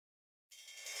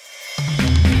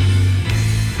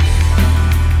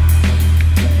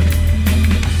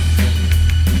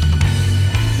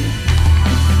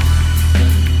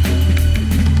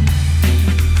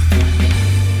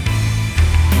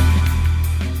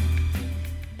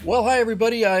Well, hi,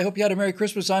 everybody. I hope you had a Merry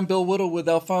Christmas. I'm Bill Whittle with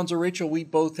Alfonso Rachel. We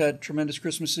both had tremendous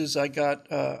Christmases. I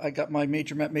got my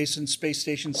Major Matt Mason space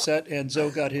station set, and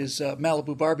Zoe got his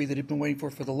Malibu Barbie that he'd been waiting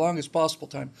for the longest possible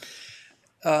time.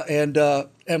 And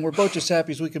we're both just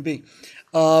happy as we can be.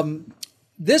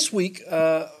 This week,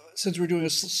 since we're doing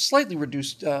a slightly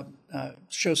reduced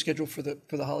show schedule for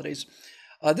the holidays,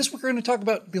 this week we're going to talk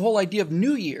about the whole idea of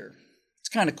New Year. It's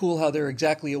kind of cool how they're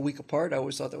exactly a week apart. I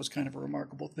always thought that was kind of a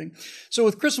remarkable thing. So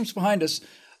with Christmas behind us,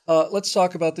 let's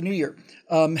talk about the New Year.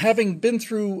 Having been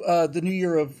through the New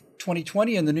Year of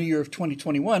 2020 and the New Year of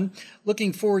 2021,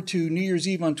 looking forward to New Year's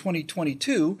Eve on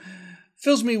 2022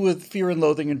 fills me with fear and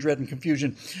loathing and dread and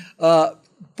confusion.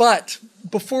 But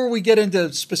before we get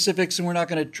into specifics, and we're not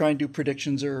going to try and do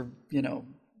predictions or,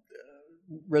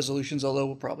 resolutions, although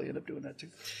we'll probably end up doing that too.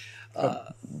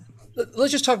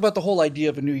 Let's just talk about the whole idea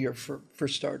of a new year for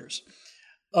starters.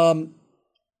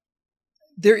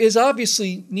 There is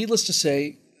obviously, needless to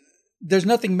say, there's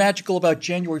nothing magical about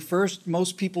January 1st.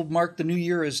 Most people mark the new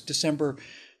year as December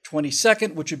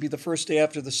 22nd, which would be the first day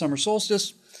after the summer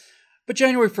solstice. But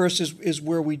January 1st is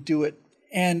where we do it.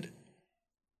 And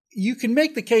you can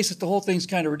make the case that the whole thing's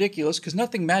kind of ridiculous because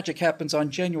nothing magic happens on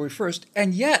January 1st.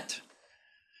 And yet,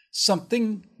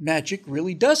 something magic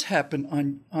really does happen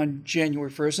on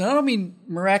January 1st. And I don't mean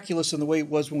miraculous in the way it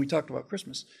was when we talked about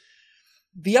Christmas.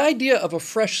 The idea of a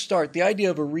fresh start, the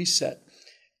idea of a reset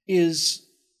is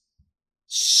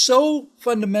so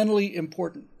fundamentally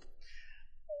important.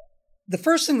 The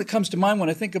first thing that comes to mind when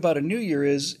I think about a new year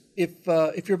is if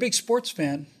you're a big sports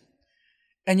fan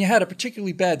and you had a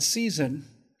particularly bad season,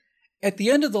 at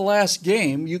the end of the last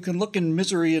game, you can look in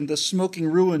misery and the smoking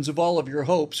ruins of all of your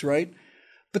hopes, right?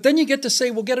 But then you get to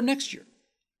say, we'll get them next year,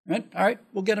 right? All right,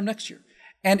 we'll get them next year.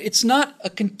 And it's not a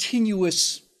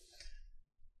continuous,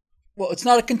 it's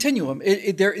not a continuum.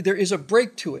 There is a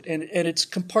break to it, and it's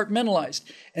compartmentalized.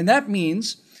 And that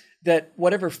means that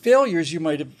whatever failures you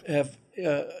might have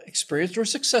experienced or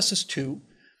successes too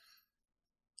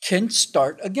can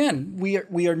start again.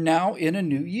 We are now in a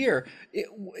new year.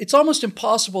 It's almost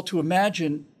impossible to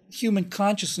imagine human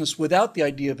consciousness without the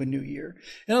idea of a new year.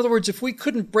 In other words, if we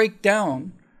couldn't break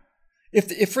down,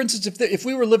 for instance, if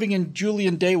we were living in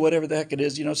Julian day, whatever the heck it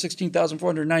is,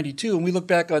 16,492, and we look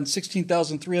back on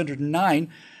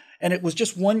 16,309, and it was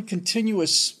just one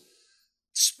continuous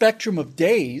spectrum of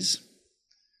days,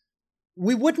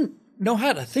 we wouldn't know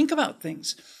how to think about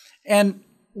things. And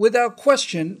without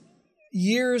question,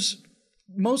 years,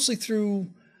 mostly through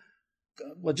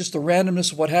just the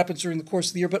randomness of what happens during the course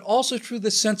of the year, but also through the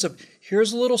sense of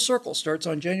here's a little circle, starts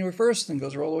on January 1st and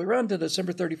goes all the way around to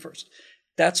December 31st.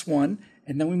 That's one,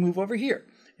 and then we move over here.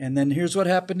 And then here's what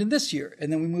happened in this year,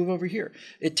 and then we move over here.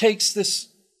 It takes this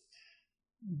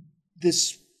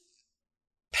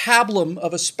pablum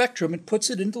of a spectrum and puts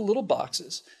it into little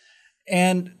boxes.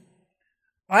 And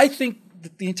I think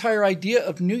that the entire idea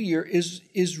of New Year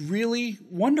is really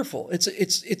wonderful. This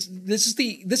is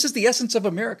the essence of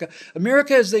America.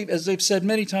 America, as they've said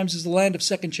many times, is the land of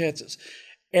second chances,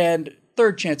 and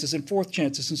third chances, and fourth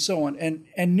chances, and so on.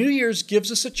 And New Year's gives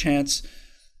us a chance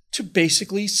to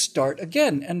basically start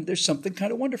again. And there's something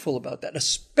kind of wonderful about that,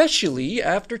 especially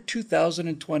after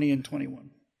 2020 and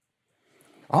 21.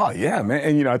 Oh yeah, man,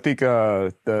 and I think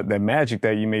the magic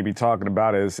that you may be talking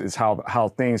about is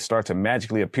how things start to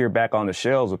magically appear back on the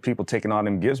shelves with people taking all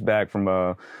them gifts back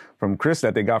from Chris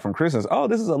that they got from Christmas. Oh,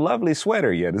 this is a lovely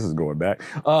sweater. Yeah, this is going back.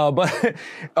 But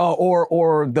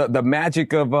or the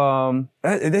magic of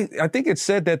I think it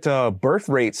said that birth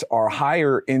rates are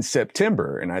higher in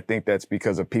September, and I think that's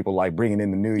because of people like bringing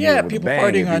in the new year. Yeah, with people a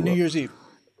bang, partying on New Year's Eve.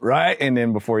 Right. And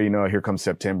then before you know it, here comes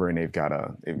September and they've got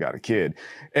a kid.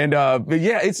 And, but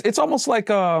yeah, it's almost like,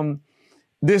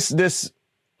 this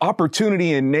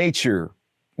opportunity in nature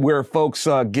where folks,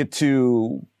 get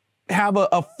to have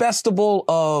a festival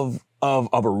of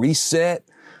a reset.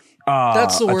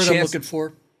 That's the word I'm looking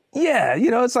for. Yeah.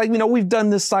 It's like, we've done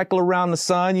this cycle around the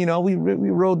sun, we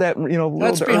rode that, rode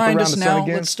that's the behind earth around us the now. sun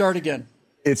again. Let's start again.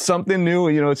 It's something new,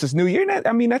 it's this new year.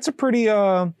 And that's a pretty,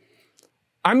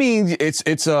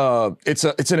 it's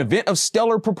an event of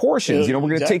stellar proportions. We're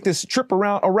going to take this trip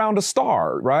around a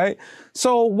star, right?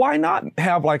 So why not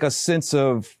have like a sense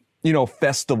of,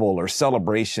 festival or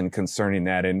celebration concerning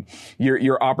that and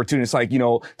your opportunity? It's like,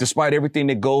 despite everything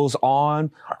that goes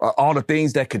on, all the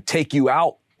things that could take you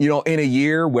out, in a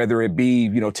year, whether it be,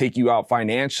 take you out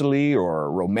financially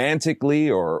or romantically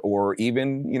or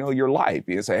even, your life.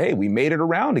 You say, hey, we made it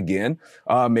around again.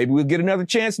 Maybe we'll get another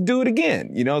chance to do it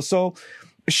again, so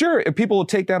sure, if people will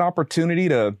take that opportunity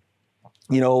to,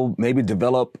 maybe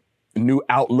develop new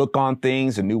outlook on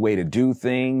things, a new way to do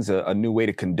things, a new way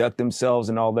to conduct themselves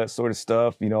and all that sort of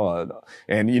stuff,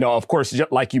 and of course,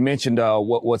 like you mentioned,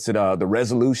 the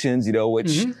resolutions,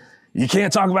 which you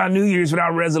can't talk about New Year's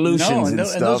without resolutions and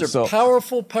stuff. And those are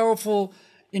powerful, powerful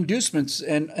inducements,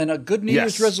 and a good New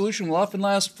Year's resolution will often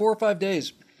last 4 or 5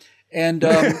 days. And,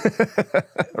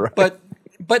 right.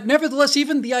 but nevertheless,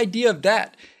 even the idea of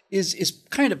that is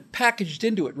kind of packaged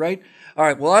into it, right? All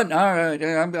right, well, I'm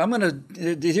going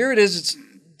to, here it is. It's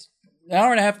an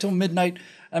hour and a half till midnight.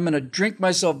 I'm going to drink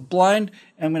myself blind.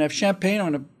 I'm going to have champagne.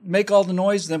 I'm going to make all the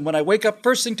noise. Then when I wake up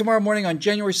first thing tomorrow morning on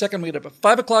January 2nd, I'm going to get up at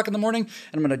 5 o'clock in the morning,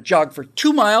 and I'm going to jog for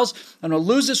 2 miles. I'm going to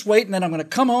lose this weight, and then I'm going to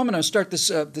come home and I'll start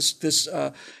this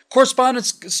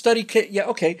correspondence study. Yeah,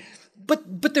 okay.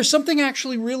 But there's something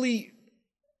actually really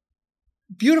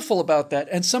beautiful about that,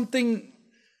 and something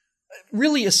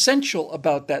really essential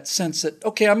about that sense that,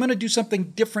 okay, I'm going to do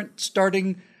something different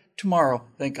starting tomorrow.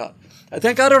 Thank God.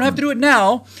 Thank God I don't have to do it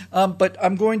now, but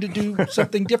I'm going to do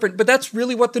something different. But that's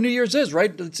really what the New Year's is,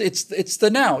 right? It's the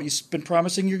now. You've been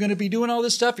promising you're going to be doing all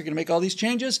this stuff. You're going to make all these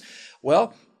changes.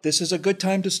 Well, this is a good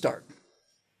time to start.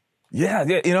 Yeah,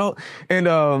 and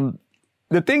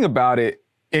the thing about it,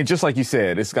 and just like you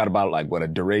said, it's got about a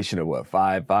duration of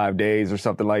 5 days or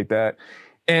something like that.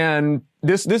 And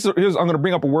here's, I'm going to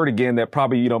bring up a word again that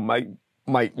probably,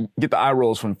 might get the eye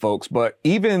rolls from folks, but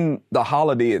even the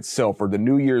holiday itself, or the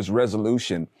New Year's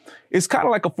resolution, is kind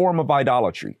of like a form of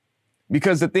idolatry.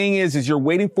 Because the thing is you're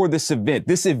waiting for this event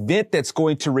that's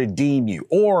going to redeem you,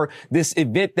 or this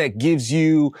event that gives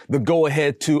you the go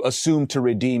ahead to assume to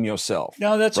redeem yourself.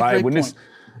 No, that's right? A great point.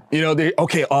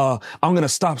 I'm going to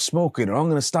stop smoking, or I'm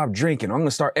going to stop drinking, or I'm going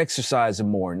to start exercising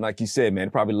more. And like you said, man,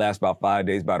 it probably lasts about 5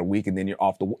 days, about a week, and then you're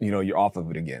off you're off of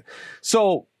it again.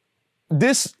 So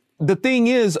the thing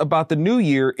is about the new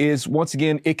year is, once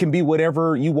again, it can be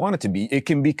whatever you want it to be. It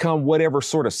can become whatever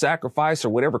sort of sacrifice or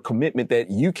whatever commitment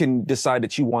that you can decide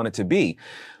that you want it to be.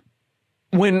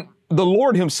 When the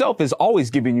Lord himself is always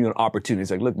giving you an opportunity.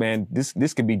 It's like, look, man,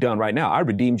 this can be done right now. I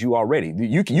redeemed you already.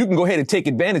 You can go ahead and take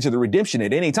advantage of the redemption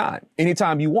at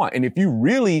anytime you want. And if you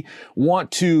really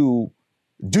want to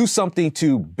do something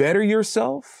to better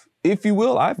yourself, if you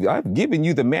will, I've given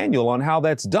you the manual on how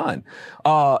that's done.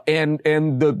 And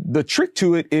the trick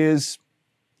to it is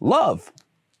love.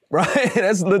 Right?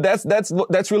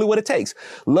 That's really what it takes.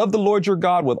 Love the Lord your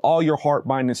God with all your heart,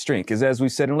 mind, and strength. Because as we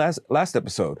said in last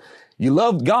episode, you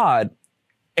love God,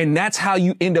 and that's how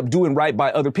you end up doing right by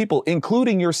other people,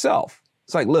 including yourself.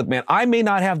 It's like, look, man, I may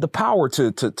not have the power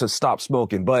to stop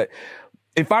smoking, but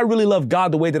if I really love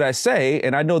God the way that I say,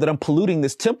 and I know that I'm polluting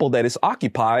this temple that it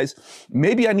occupies,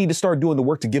 maybe I need to start doing the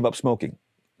work to give up smoking.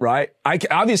 Right?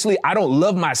 Obviously, I don't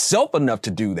love myself enough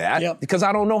to do that because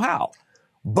I don't know how.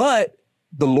 But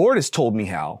the Lord has told me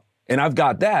how, and I've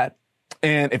got that.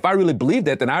 And if I really believe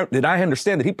that, then I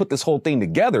understand that he put this whole thing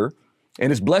together and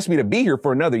has blessed me to be here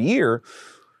for another year.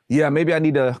 Yeah, maybe I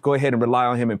need to go ahead and rely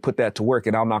on him and put that to work,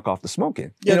 and I'll knock off the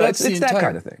smoking. Yeah, it's that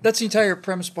kind of thing. That's the entire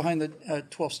premise behind the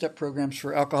 12-step programs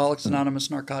for Alcoholics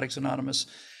Anonymous, Narcotics Anonymous,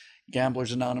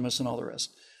 Gamblers Anonymous, and all the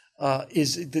rest.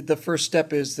 Is the first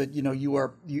step is that you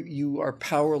are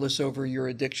powerless over your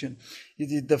addiction.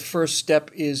 The first step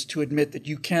is to admit that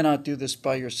you cannot do this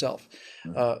by yourself.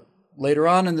 Later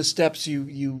on in the steps,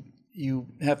 you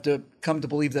have to come to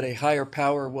believe that a higher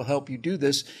power will help you do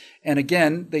this. And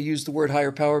again, they use the word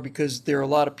higher power because there are a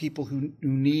lot of people who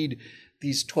need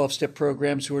these 12-step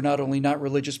programs who are not only not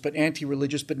religious but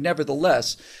anti-religious. But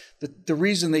nevertheless, the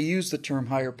reason they use the term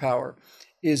higher power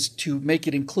is to make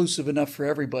it inclusive enough for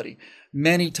everybody.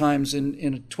 Many times in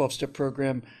a 12-step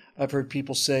program, I've heard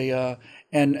people say,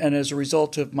 and as a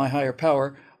result of my higher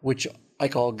power, which I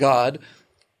call God,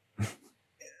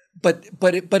 but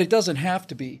it doesn't have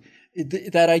to be.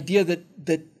 That idea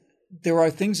that there are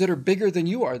things that are bigger than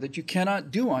you are, that you cannot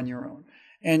do on your own.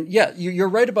 And yeah, you're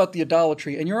right about the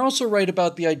idolatry, and you're also right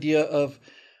about the idea of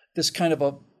this kind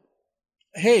of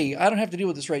hey, I don't have to deal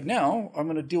with this right now. I'm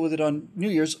going to deal with it on New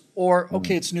Year's. Or,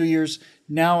 okay, it's New Year's.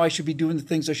 Now I should be doing the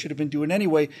things I should have been doing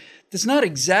anyway. That's not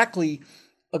exactly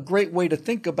a great way to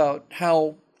think about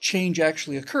how change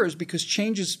actually occurs, because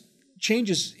change is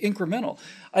incremental.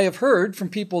 I have heard from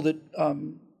people that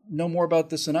know more about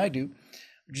this than I do,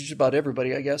 just about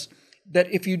everybody, I guess, that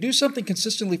if you do something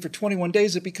consistently for 21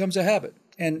 days, it becomes a habit.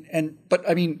 But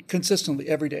I mean, consistently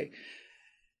every day.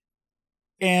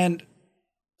 And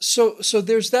So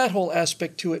there's that whole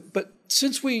aspect to it. But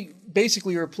since we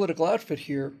basically are a political outfit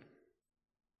here,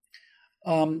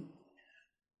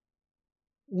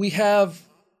 we have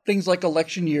things like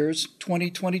election years.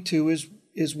 2022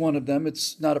 is one of them.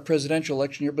 It's not a presidential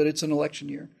election year, but it's an election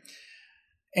year.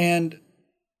 And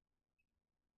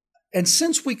And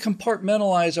since we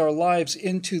compartmentalize our lives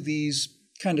into these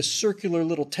kind of circular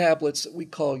little tablets that we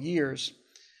call years,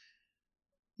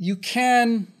 you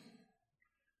can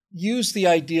use the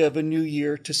idea of a new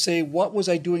year to say, what was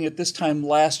I doing at this time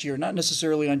last year? Not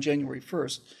necessarily on January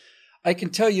 1st. I can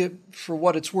tell you, for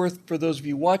what it's worth, for those of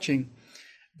you watching,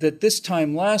 that this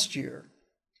time last year,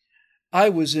 I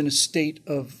was in a state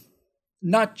of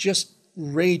not just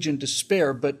rage and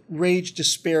despair, but rage,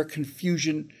 despair,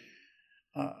 confusion,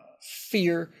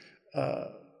 fear,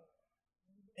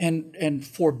 and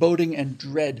foreboding and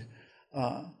dread.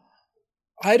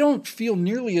 I don't feel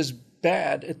nearly as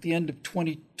bad at the end of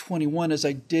 2021 as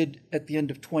I did at the end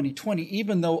of 2020,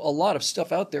 even though a lot of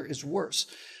stuff out there is worse.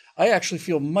 I actually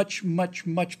feel much, much,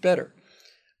 much better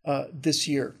this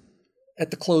year at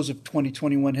the close of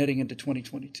 2021 heading into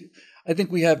 2022. I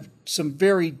think we have some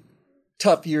very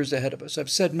tough years ahead of us. I've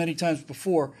said many times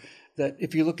before that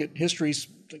if you look at the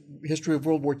history of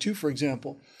World War II, for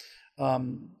example,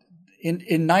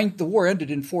 the war ended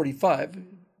in 45.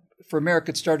 For America,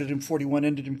 it started in 41,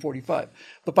 ended in 45.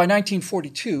 But by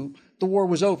 1942, the war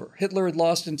was over. Hitler had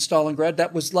lost in Stalingrad.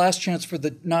 That was last chance for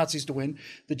the Nazis to win.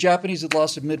 The Japanese had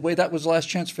lost at Midway. That was the last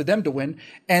chance for them to win.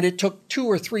 And it took 2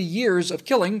 or 3 years of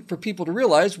killing for people to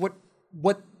realize what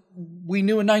we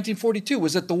knew in 1942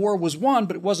 was that the war was won,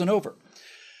 but it wasn't over.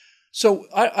 So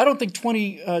I don't think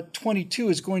 2022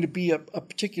 is going to be a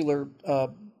particular,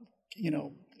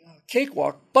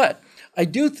 cakewalk. But I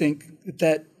do think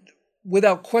that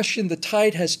without question, the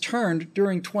tide has turned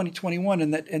during 2021,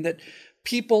 and that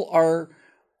people are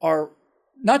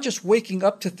not just waking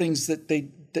up to things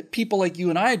that people like you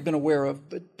and I had been aware of,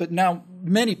 but now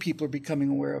many people are becoming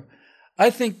aware of. I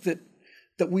think that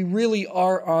we really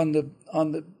are on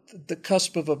the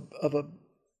cusp of a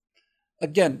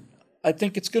again. I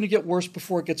think it's going to get worse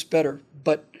before it gets better.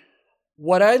 But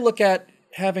what I look at,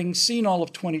 having seen all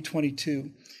of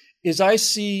 2022, is I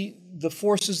see the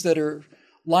forces that are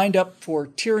lined up for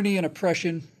tyranny and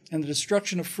oppression and the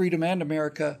destruction of freedom and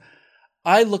America.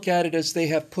 I look at it as they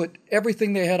have put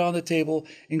everything they had on the table,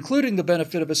 including the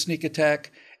benefit of a sneak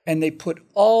attack, and they put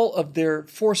all of their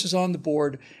forces on the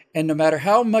board. And no matter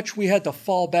how much we had to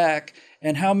fall back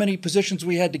and how many positions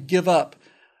we had to give up,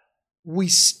 we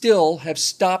still have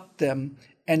stopped them.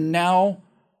 And now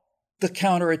the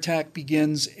counterattack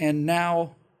begins, and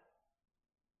now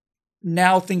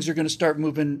things are going to start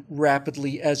moving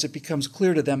rapidly as it becomes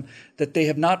clear to them that they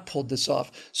have not pulled this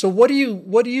off. So what do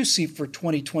you see for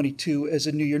 2022 as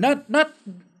a new year? Not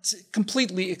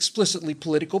completely explicitly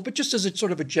political, but just as a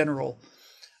sort of a general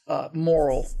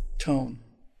moral tone.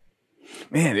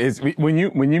 Man, when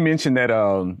you mentioned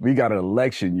that we got an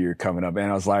election year coming up,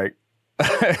 and I was like,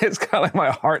 it's kind of like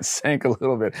my heart sank a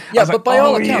little bit. Yeah, but by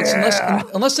all accounts,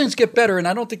 unless things get better, and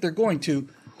I don't think they're going to,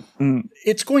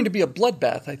 it's going to be a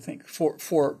bloodbath, I think, for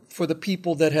the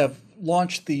people that have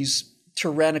launched these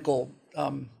tyrannical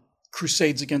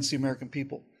crusades against the American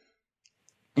people.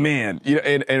 Man,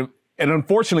 and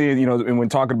unfortunately, and when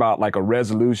talking about like a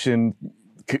resolution,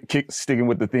 sticking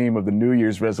with the theme of the New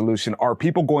Year's resolution, are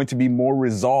people going to be more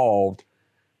resolved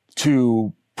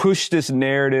to push this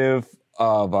narrative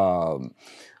of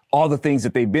all the things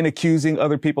that they've been accusing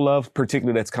other people of,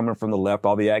 particularly that's coming from the left,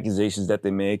 all the accusations that they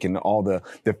make and all the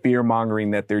fear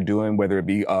mongering that they're doing, whether it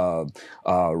be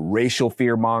racial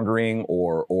fear mongering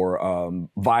or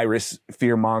virus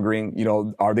fear mongering?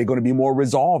 Are they going to be more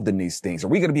resolved in these things? Are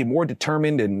we going to be more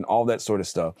determined and all that sort of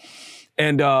stuff?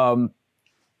 And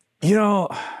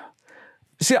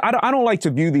see, I don't like to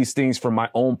view these things from my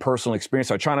own personal experience.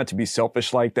 I try not to be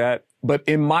selfish like that. But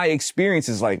in my experience,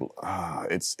 it's like,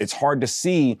 it's hard to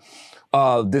see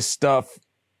this stuff,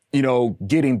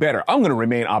 getting better. I'm going to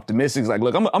remain optimistic. It's like,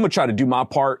 look, I'm going to try to do my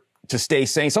part to stay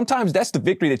sane. Sometimes that's the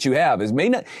victory that you have. It may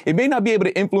not be able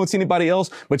to influence anybody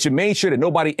else, but you made sure that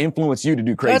nobody influenced you to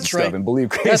do crazy stuff and believe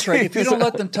crazy. That's right. If you don't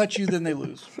let them touch you, then they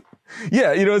lose.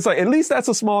 Yeah. It's like, at least that's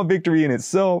a small victory in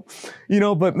itself,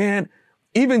 but man,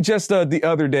 even just the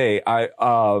other day, I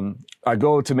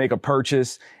go to make a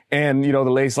purchase, and the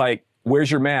lady's like,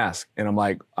 "Where's your mask?" And I'm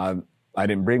like, "I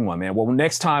didn't bring one, man." "Well,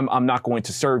 next time I'm not going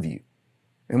to serve you."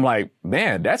 I'm like,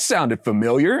 man, that sounded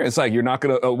familiar. It's like, you're not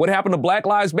gonna. What happened to Black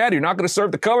Lives Matter? You're not gonna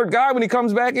serve the colored guy when he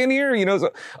comes back in here.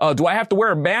 Do I have to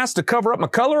wear a mask to cover up my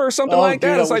color or something like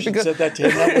that? It's like, because said that to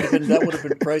him. That would have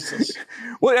been priceless.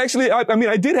 Well, actually,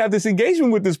 I did have this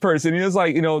engagement with this person. It's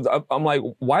like, I'm like,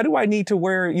 why do I need to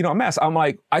wear, a mask? I'm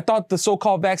like, I thought the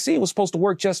so-called vaccine was supposed to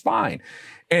work just fine,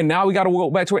 and now we got to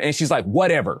go back to it. And she's like,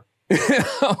 whatever.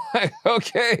 I'm like,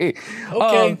 okay.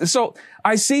 Okay. So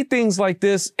I see things like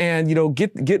this and, you know,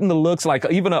 getting the looks like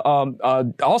even,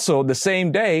 also the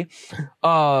same day,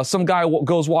 some guy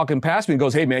goes walking past me and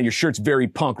goes, hey man, your shirt's very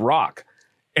punk rock.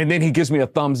 And then he gives me a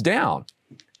thumbs down.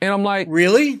 And I'm like,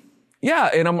 really? Yeah.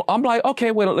 And I'm like,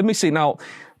 okay, wait, let me see. Now,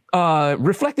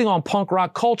 reflecting on punk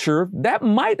rock culture, that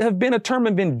might have been a term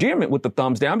of endearment with the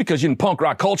thumbs down because in punk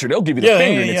rock culture, they'll give you the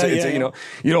finger and it's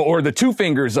you know, or the two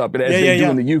fingers up as they do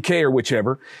in the UK or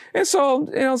whichever. And so,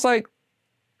 you know, it's like,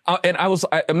 and I was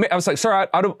like, sir,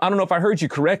 I don't know if I heard you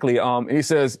correctly. And he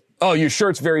says, oh, your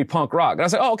shirt's very punk rock. And I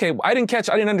was like, oh, okay. I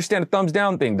didn't understand the thumbs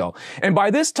down thing though. And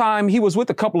by this time he was with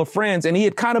a couple of friends and he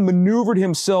had kind of maneuvered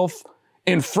himself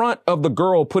in front of the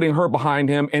girl, putting her behind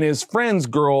him and his friend's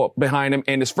girl behind him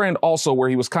and his friend also, where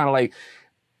he was kind of like,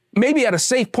 maybe at a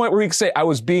safe point where he could say, I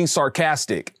was being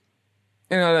sarcastic.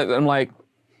 And I'm like,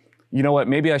 you know what?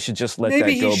 Maybe I should just let that go.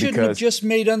 Maybe he shouldn't have just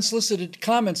made unsolicited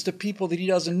comments to people that he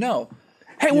doesn't know.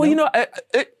 Hey, you know,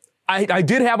 I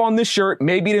did have on this shirt.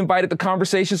 Maybe it invited the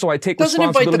conversation, so I take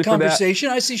responsibility for that. Doesn't invite the conversation.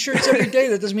 I see shirts every day.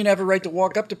 That doesn't mean I have a right to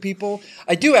walk up to people.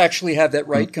 I do actually have that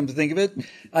right, come to think of it.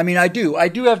 I mean, I do. I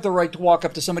do have the right to walk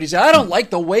up to somebody and say, I don't like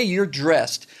the way you're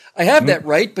dressed. I have that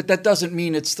right, but that doesn't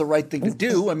mean it's the right thing to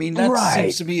do. I mean, that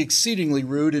seems to be exceedingly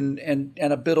rude and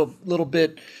a little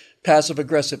bit passive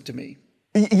aggressive to me.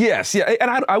 Yes, yeah,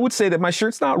 and I would say that my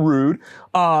shirt's not rude.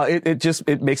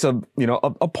 It makes a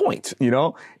point, you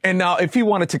know. And now if he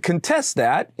wanted to contest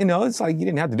that, you know, it's like you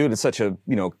didn't have to do it in such a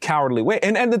cowardly way.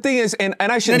 And the thing is, and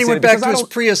I shouldn't. Then he went back to his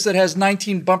Prius that has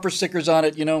 19 bumper stickers on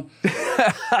it, you know.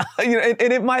 You know,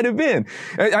 and it might have been.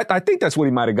 I think that's what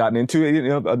he might have gotten into. You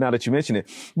know, now that you mention it,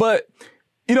 but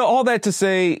you know, all that to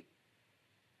say.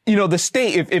 You know, the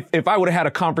state, if I would have had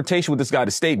a confrontation with this guy,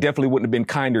 the state definitely wouldn't have been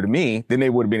kinder to me than they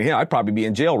would have been him. I'd probably be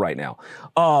in jail right now.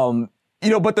 You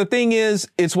know, but the thing is,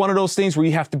 it's one of those things where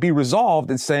you have to be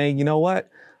resolved and saying, you know what?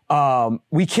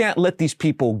 We can't let these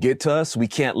people get to us. We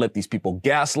can't let these people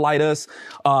gaslight us.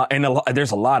 And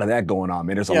there's a lot of that going on,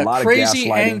 man. There's a lot of gaslighting.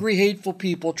 Crazy, angry, hateful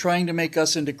people trying to make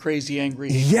us into crazy,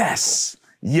 angry. Yes.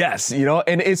 Yes, you know,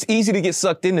 and it's easy to get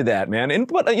sucked into that, man.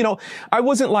 But you know, I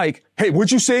wasn't like, "Hey,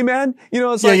 what'd you say, man?" You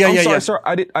know, it's like, "I'm sorry, sir,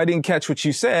 I didn't catch what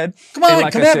you said." Come on,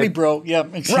 come at me, bro. Yeah,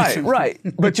 right.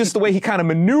 But just the way he kind of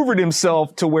maneuvered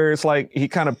himself to where it's like he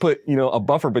kind of put, you know, a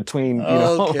buffer between. You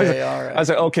know, okay, all right. I was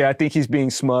like, okay, I think he's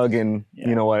being smug, and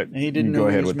you know what? And he didn't know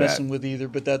who he was messing with either,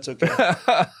 but that's okay.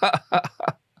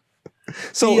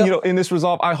 So you know, in this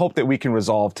resolve, I hope that we can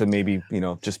resolve to maybe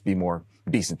just be more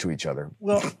decent to each other.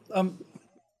 Well,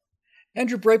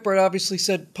 Andrew Breitbart obviously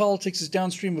said politics is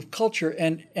downstream of culture,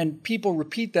 and people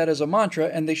repeat that as a mantra,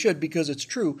 and they should because it's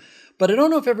true. But I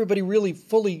don't know if everybody really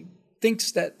fully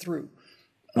thinks that through.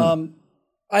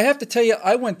 I have to tell you,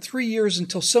 I went 3 years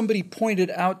until somebody pointed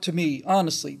out to me,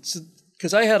 honestly,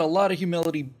 because I had a lot of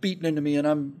humility beaten into me, and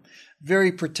I'm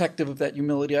very protective of that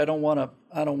humility. I don't want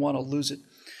to lose it.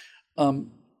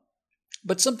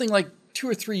 But something like 2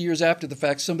 or 3 years after the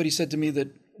fact, somebody said to me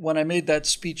that when I made that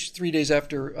speech 3 days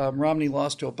after Romney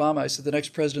lost to Obama, I said, the next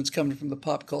president's coming from the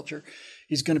pop culture.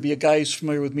 He's going to be a guy who's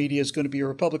familiar with media, is going to be a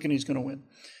Republican, he's going to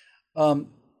win.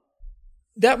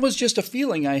 That was just a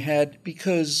feeling I had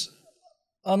because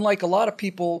unlike a lot of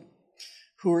people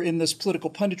who are in this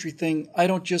political punditry thing, I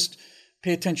don't just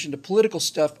pay attention to political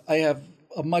stuff. I have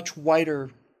a much wider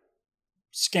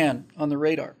scan on the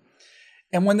radar.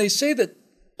 And when they say that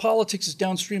politics is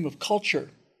downstream of culture,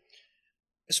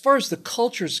 as far as the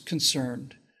culture is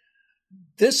concerned,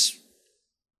 this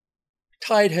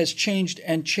tide has changed,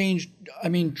 I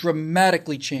mean,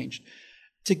 dramatically changed.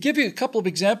 To give you a couple of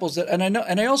examples and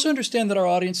I also understand that our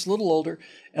audience is a little older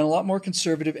and a lot more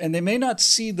conservative, and they may not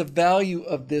see the value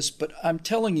of this, but I'm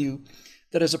telling you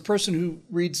that as a person who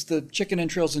reads the chicken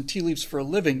entrails and tea leaves for a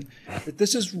living, that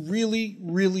this is really,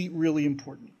 really, really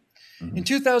important. In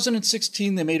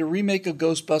 2016, they made a remake of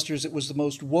Ghostbusters. It was the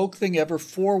most woke thing ever.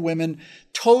 4 women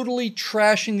totally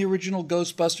trashing the original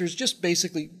Ghostbusters, just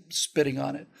basically spitting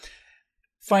on it.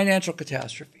 Financial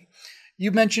catastrophe.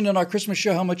 You mentioned on our Christmas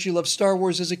show how much you loved Star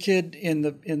Wars as a kid. In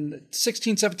the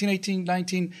 16, 17, 18,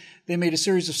 19, they made a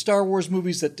series of Star Wars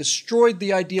movies that destroyed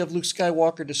the idea of Luke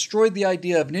Skywalker, destroyed the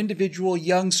idea of an individual,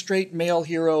 young, straight male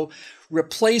hero,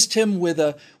 replaced him with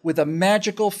a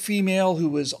magical female who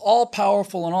was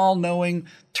all-powerful and all-knowing,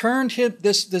 turned him,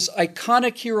 this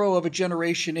iconic hero of a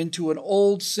generation, into an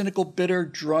old, cynical, bitter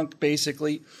drunk,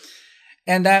 basically.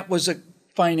 And that was a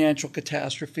financial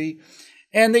catastrophe.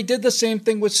 And they did the same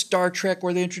thing with Star Trek,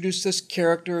 where they introduced this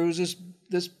character who was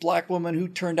this black woman who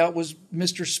turned out was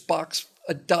Mr. Spock's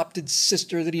adopted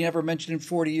sister that he never mentioned in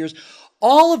 40 years.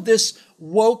 All of this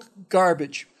woke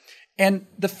garbage. And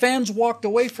the fans walked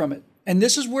away from it. And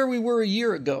this is where we were a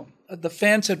year ago. The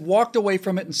fans had walked away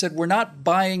from it and said, we're not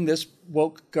buying this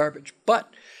woke garbage.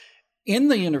 But in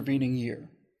the intervening year,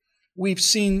 we've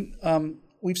seen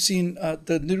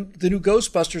the new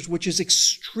Ghostbusters, which is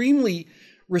extremely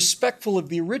respectful of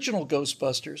the original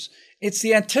Ghostbusters. It's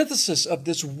the antithesis of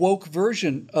this woke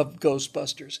version of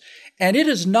Ghostbusters. And it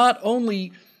has not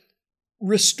only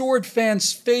restored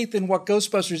fans' faith in what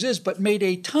Ghostbusters is, but made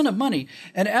a ton of money.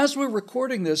 And as we're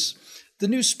recording this, the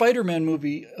new Spider-Man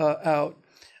movie out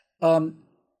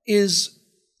is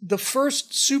the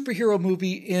first superhero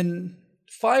movie in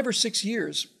 5 or 6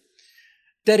 years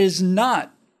that is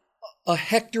not a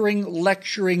hectoring,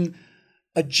 lecturing,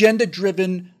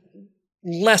 agenda-driven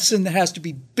lesson that has to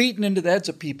be beaten into the heads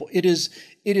of people. It is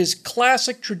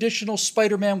classic, traditional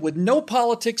Spider-Man with no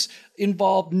politics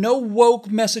involved, no woke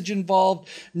message involved,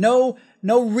 no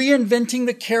reinventing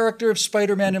the character of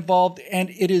Spider-Man involved,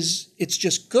 and it's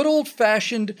just good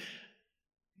old-fashioned,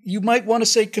 you might want to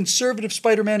say conservative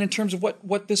Spider-Man in terms of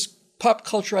what this pop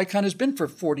culture icon has been for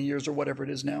 40 years or whatever it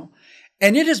is now.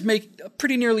 And it has made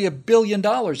pretty nearly $1 billion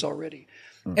already.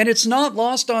 And it's not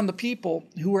lost on the people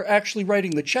who are actually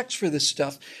writing the checks for this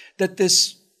stuff that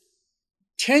this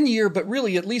 10-year, but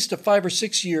really at least a 5 or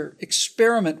 6 year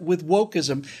experiment with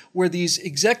wokeism, where these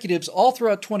executives all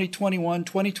throughout 2021,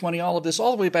 2020, all of this,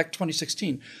 all the way back to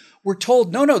 2016, were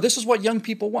told, no, this is what young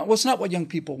people want. Well, it's not what young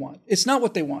people want. It's not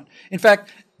what they want. In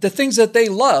fact, the things that they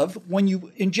love, when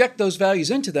you inject those values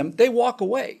into them, they walk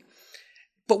away.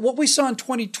 But what we saw in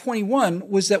 2021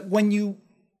 was that when you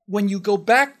go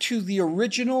back to the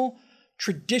original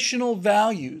traditional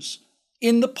values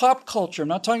in the pop culture, I'm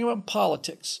not talking about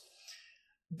politics,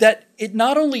 that it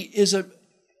not only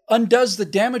undoes the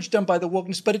damage done by the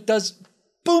wokeness, but it does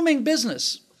booming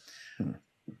business.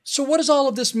 So what does all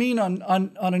of this mean on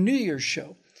a New Year's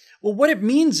show? Well, what it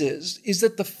means is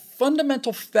that the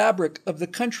fundamental fabric of the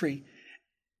country,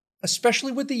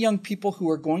 especially with the young people who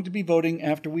are going to be voting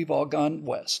after we've all gone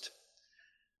west,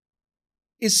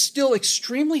 is still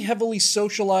extremely heavily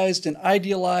socialized and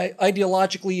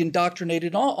ideologically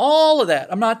indoctrinated, all of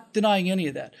that. I'm not denying any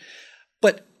of that.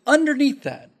 But underneath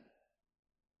that,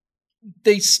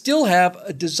 they still have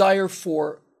a desire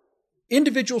for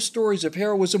individual stories of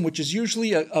heroism, which is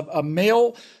usually a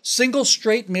male, single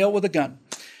straight male with a gun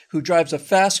who drives a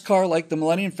fast car like the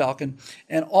Millennium Falcon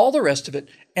and all the rest of it.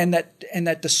 And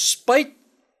that despite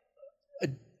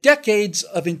decades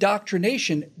of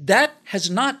indoctrination, that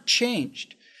has not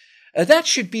changed. That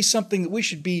should be something that we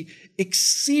should be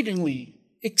exceedingly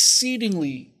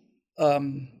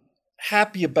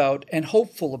happy about and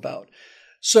hopeful about.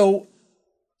 So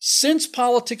since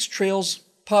politics trails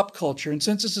pop culture, and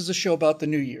since this is a show about the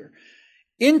new year,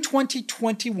 in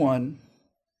 2021,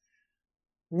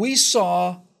 we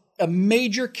saw a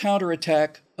major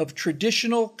counterattack of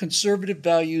traditional conservative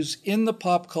values in the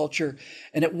pop culture.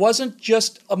 And it wasn't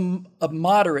just a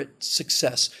moderate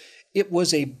success. It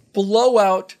was a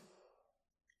blowout,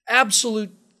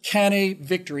 absolute canny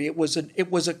victory. It was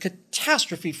a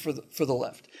catastrophe for the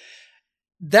left.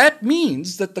 That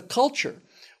means that the culture,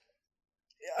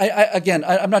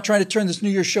 I'm not trying to turn this New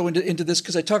Year's show into this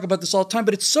because I talk about this all the time,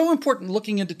 but it's so important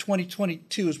looking into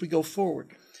 2022 as we go forward.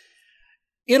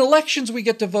 In elections, we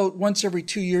get to vote once every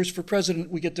 2 years. For president,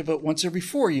 we get to vote once every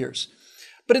 4 years.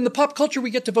 But in the pop culture,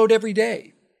 we get to vote every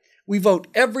day. We vote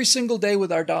every single day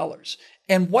with our dollars.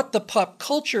 And what the pop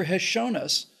culture has shown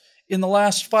us in the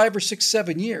last 5 or 6,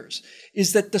 7 years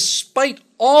is that despite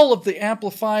all of the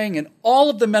amplifying and all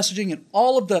of the messaging and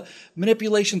all of the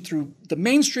manipulation through the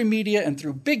mainstream media and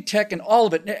through big tech and all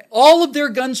of it, all of their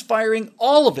guns firing,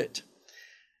 all of it,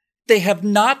 they have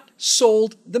not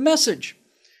sold the message.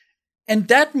 And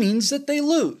that means that they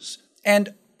lose.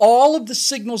 And all of the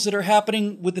signals that are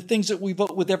happening with the things that we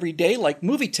vote with every day, like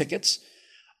movie tickets,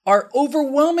 are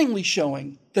overwhelmingly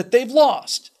showing that they've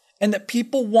lost and that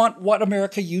people want what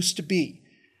America used to be.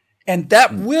 And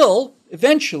that will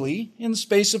eventually, in the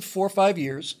space of 4 or 5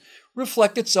 years,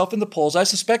 reflect itself in the polls. I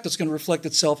suspect it's going to reflect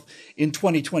itself in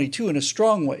 2022 in a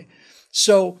strong way.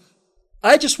 So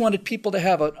I just wanted people to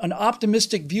have an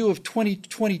optimistic view of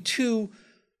 2022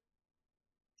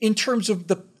 in terms of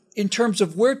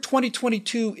where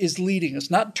 2022 is leading us,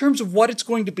 not in terms of what it's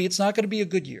going to be. It's not going to be a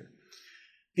good year.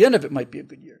 The end of it might be a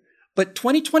good year. But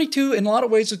 2022 in a lot of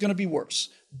ways is going to be worse.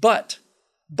 But,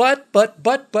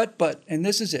 and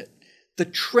this is it. The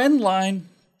trend line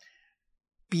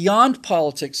beyond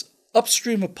politics,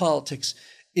 upstream of politics,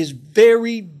 is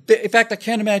in fact, I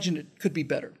can't imagine it could be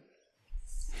better.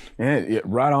 Yeah,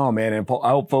 right on, man. And I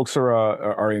hope folks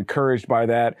are encouraged by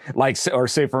that. Like, or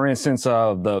say, for instance,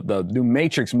 the new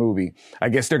Matrix movie. I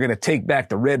guess they're going to take back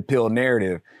the red pill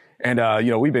narrative. And,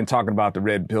 we've been talking about the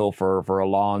red pill for a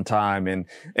long time. And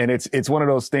it's one of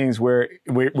those things where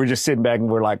we're just sitting back and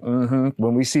we're like,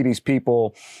 when we see these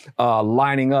people,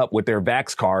 lining up with their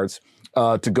Vax cards,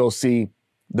 to go see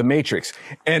the Matrix.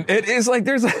 And it is like,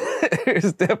 there's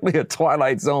definitely a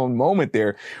Twilight Zone moment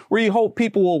there where you hope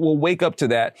people will wake up to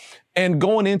that. And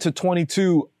going into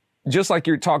 22, just like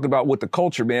you're talking about with the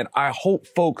culture, man, I hope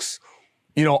folks,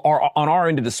 are on our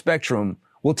end of the spectrum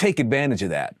will take advantage of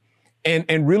that.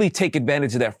 And really take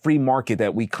advantage of that free market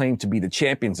that we claim to be the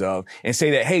champions of and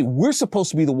say that, hey, we're supposed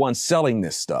to be the ones selling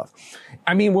this stuff.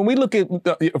 I mean, when we look at,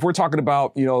 if we're talking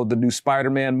about, the new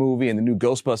Spider-Man movie and the new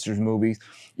Ghostbusters movies,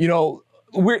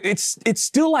 it's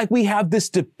still like we have this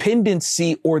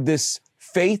dependency or this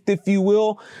faith, if you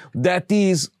will, that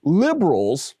these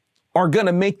liberals are going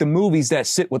to make the movies that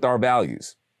sit with our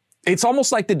values. It's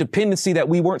almost like the dependency that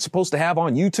we weren't supposed to have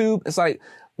on YouTube. It's like,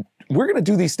 we're going to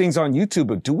do these things on YouTube,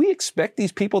 but do we expect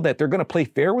these people that they're going to play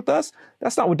fair with us?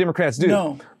 That's not what Democrats do.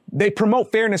 No. They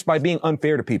promote fairness by being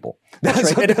unfair to people. That's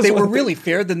right. And if they were really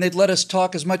fair, then they'd let us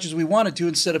talk as much as we wanted to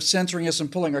instead of censoring us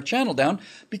and pulling our channel down,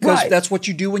 because that's what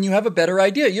you do when you have a better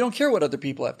idea. You don't care what other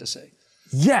people have to say.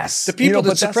 Yes. The people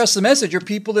that suppress the message are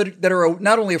people that are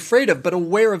not only afraid of, but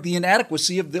aware of the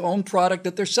inadequacy of their own product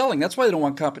that they're selling. That's why they don't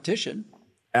want competition.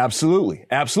 Absolutely.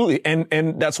 Absolutely.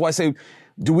 And that's why I say,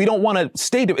 we don't want to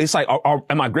stay. It's like,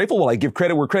 am I grateful? Well, I give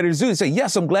credit where credit is due and say,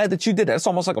 yes, I'm glad that you did that. It's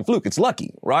almost like a fluke. It's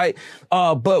lucky, right?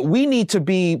 But we need to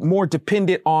be more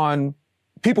dependent on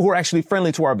people who are actually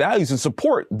friendly to our values and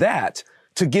support that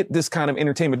to get this kind of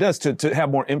entertainment does to have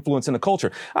more influence in the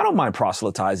culture. I don't mind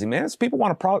proselytizing, man. If people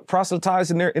want to proselytize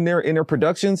in their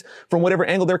productions from whatever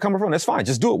angle they're coming from, that's fine.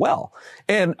 Just do it well.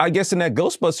 And I guess in that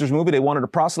Ghostbusters movie, they wanted to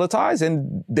proselytize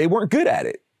and they weren't good at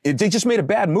it. They just made a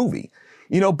bad movie.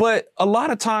 But a lot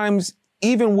of times,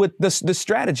 even with the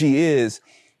strategy is,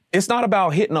 it's not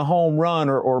about hitting a home run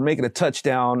or making a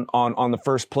touchdown on the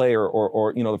first play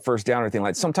or the first down or anything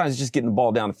like that. Sometimes it's just getting the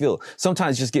ball down the field.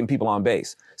 Sometimes it's just getting people on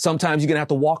base. Sometimes you're going to have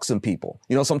to walk some people.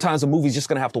 Sometimes a movie's just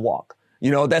going to have to walk.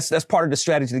 That's part of the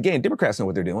strategy of the game. Democrats know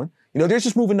what they're doing. They're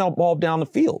just moving the ball down the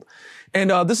field. And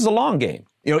this is a long game.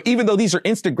 Even though these are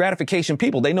instant gratification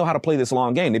people, they know how to play this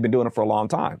long game. They've been doing it for a long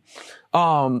time.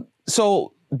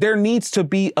 So there needs to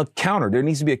be a counter. There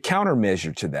needs to be a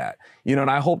countermeasure to that. And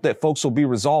I hope that folks will be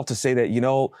resolved to say that,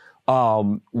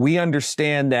 we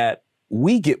understand that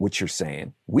we get what you're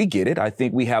saying. We get it. I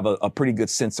think we have a pretty good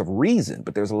sense of reason,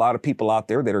 but there's a lot of people out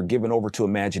there that are given over to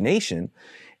imagination.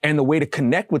 And the way to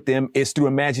connect with them is through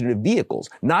imaginative vehicles,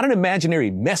 not an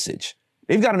imaginary message.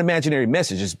 They've got an imaginary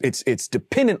message. It's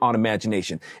dependent on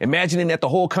imagination. Imagining that the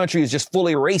whole country is just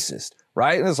fully racist,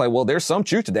 right? And it's like, well, there's some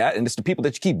truth to that. And it's the people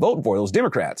that you keep voting for, those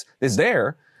Democrats. It's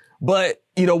there. But,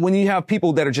 when you have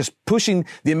people that are just pushing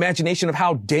the imagination of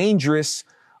how dangerous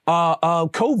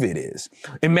COVID is,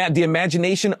 the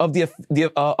imagination of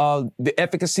the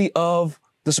efficacy of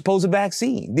the supposed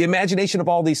vaccine, the imagination of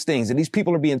all these things, and these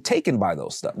people are being taken by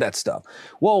that stuff.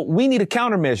 Well, we need a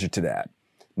countermeasure to that.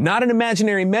 Not an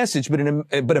imaginary message,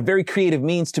 but a very creative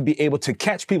means to be able to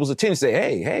catch people's attention.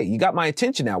 Say, hey, you got my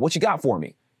attention now. What you got for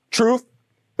me? Truth.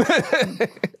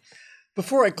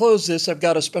 Before I close this, I've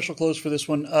got a special close for this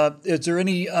one. Is there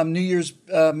any New Year's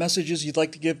messages you'd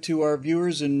like to give to our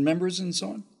viewers and members and so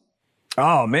on?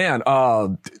 Oh, man.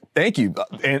 Thank you.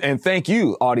 And thank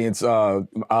you, audience.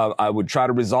 I would try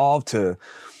to resolve to,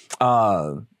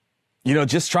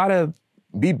 just try to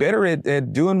be better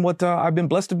at doing what I've been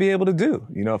blessed to be able to do.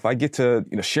 If I get to,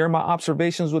 share my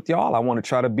observations with y'all, I want to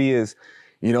try to be as,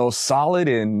 solid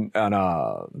and do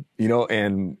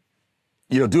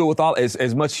it with all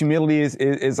as much humility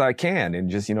as I can, and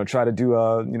just, try to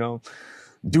do,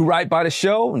 do right by the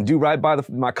show and do right by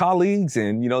my colleagues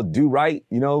and, do right,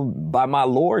 by my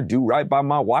Lord, do right by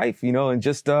my wife, and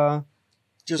just do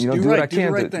what I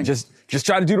can. Just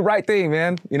try to do the right thing,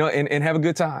 man, and have a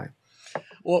good time.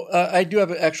 Well, I do have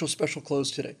an actual special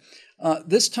close today.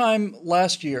 This time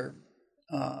last year,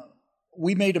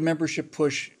 we made a membership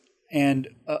push, and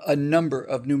a number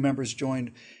of new members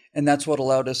joined, and that's what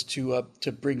allowed us to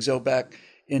bring Zoe back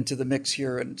into the mix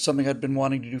here, and something I'd been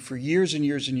wanting to do for years and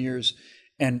years and years.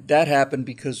 And that happened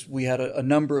because we had a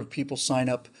number of people sign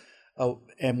up,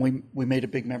 and we made a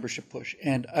big membership push.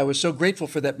 And I was so grateful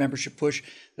for that membership push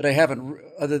that I haven't,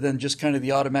 other than just kind of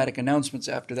the automatic announcements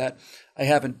after that, I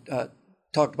haven't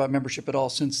talked about membership at all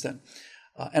since then.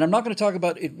 And I'm not going to talk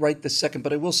about it right this second,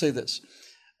 but I will say this.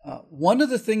 One of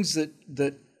the things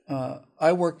that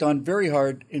I worked on very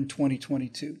hard in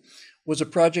 2022 was a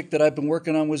project that I've been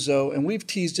working on with Zoe, and we've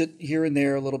teased it here and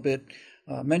there a little bit,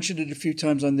 mentioned it a few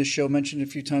times on this show, mentioned it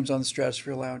a few times on the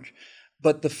Stratosphere Lounge.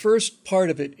 But the first part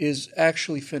of it is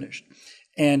actually finished.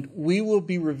 And we will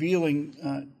be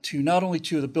revealing to not only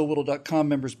to the BillWhittle.com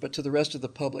members, but to the rest of the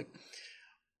public,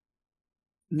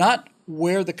 not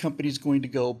where the company is going to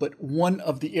go, but one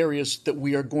of the areas that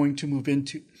we are going to move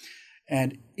into.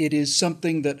 And it is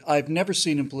something that I've never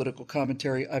seen in political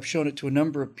commentary. I've shown it to a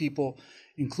number of people,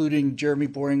 including Jeremy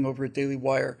Boring over at Daily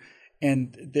Wire,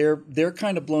 and they're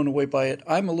kind of blown away by it.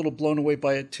 I'm a little blown away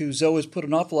by it too. Zoe has put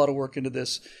an awful lot of work into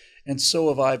this, and so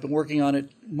have I. I've been working on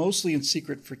it mostly in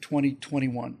secret for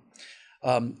 2021.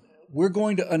 We're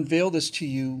going to unveil this to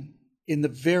you in the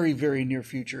very, very near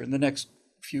future, in the next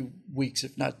few weeks,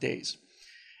 if not days.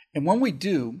 And when we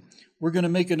do, we're going to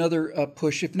make another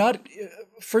push, if not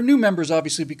for new members,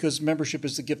 obviously, because membership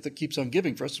is the gift that keeps on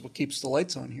giving for us. It's what keeps the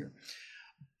lights on here.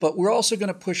 But we're also going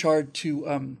to push hard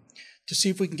to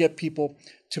see if we can get people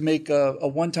to make a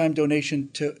one-time donation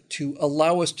to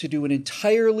allow us to do an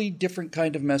entirely different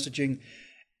kind of messaging.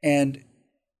 And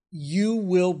you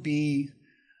will be,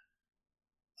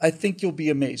 I think you'll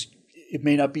be amazed. It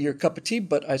may not be your cup of tea,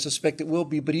 but I suspect it will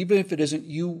be. But even if it isn't,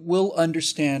 you will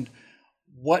understand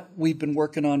what we've been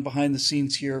working on behind the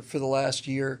scenes here for the last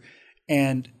year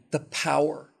and the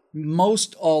power.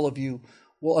 Most all of you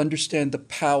will understand the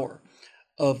power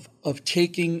of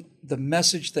taking the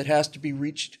message that has to be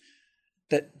reached,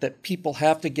 that people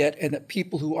have to get, and that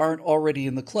people who aren't already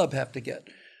in the club have to get.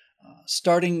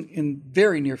 Starting in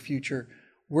very near future,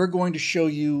 we're going to show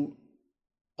you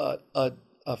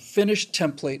a finished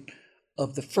template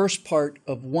of the first part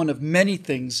of one of many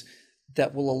things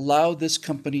that will allow this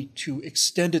company to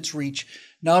extend its reach,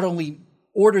 not only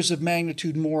orders of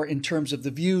magnitude more in terms of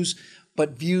the views,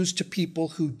 but views to people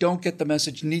who don't get the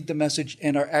message, need the message,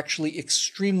 and are actually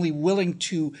extremely willing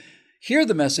to hear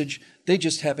the message. They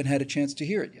just haven't had a chance to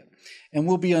hear it yet. And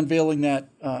we'll be unveiling that,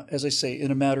 as I say,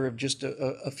 in a matter of just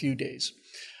a few days.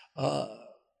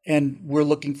 And we're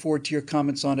looking forward to your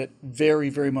comments on it very,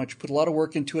 very much. Put a lot of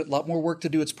work into it, a lot more work to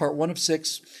do. It's part 1 of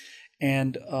 6.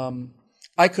 And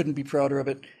I couldn't be prouder of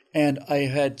it. And I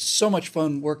had so much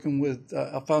fun working with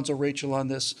Alfonso Rachel on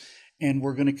this. And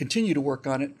we're going to continue to work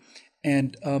on it.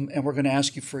 And we're going to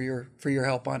ask you for your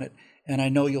help on it. And I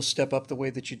know you'll step up the way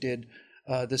that you did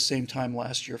this same time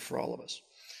last year for all of us.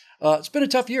 It's been a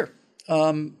tough year,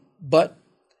 but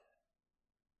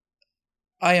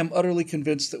I am utterly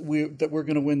convinced that we're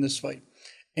going to win this fight.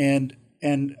 And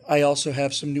I also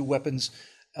have some new weapons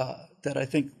that I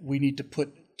think we need to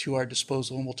put to our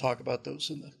disposal, and we'll talk about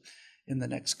those in the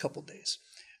next couple days.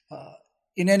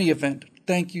 In any event,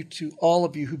 thank you to all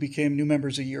of you who became new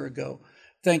members a year ago.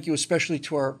 Thank you especially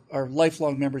to our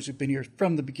lifelong members who've been here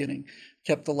from the beginning,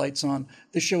 kept the lights on.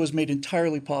 This show is made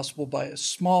entirely possible by a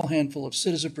small handful of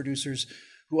citizen producers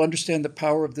who understand the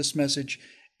power of this message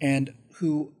and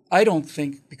who I don't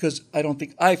think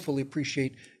I fully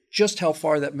appreciate just how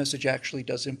far that message actually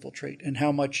does infiltrate and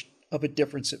how much of a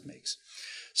difference it makes.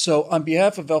 So on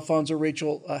behalf of Alfonso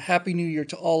Rachel, Happy New Year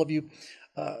to all of you.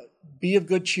 Be of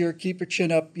good cheer, keep your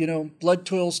chin up, blood,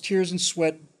 toils, tears, and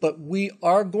sweat, but we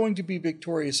are going to be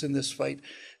victorious in this fight.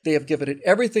 They have given it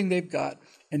everything they've got,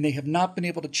 and they have not been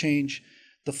able to change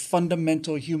the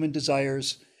fundamental human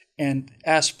desires and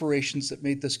aspirations that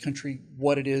made this country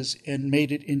what it is and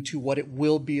made it into what it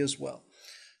will be as well.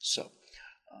 So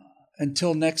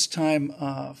until next time,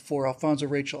 for Alfonso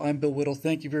Rachel, I'm Bill Whittle.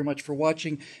 Thank you very much for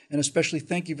watching, and especially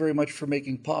thank you very much for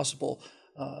making possible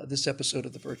this episode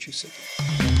of The Virtue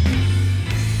Signal.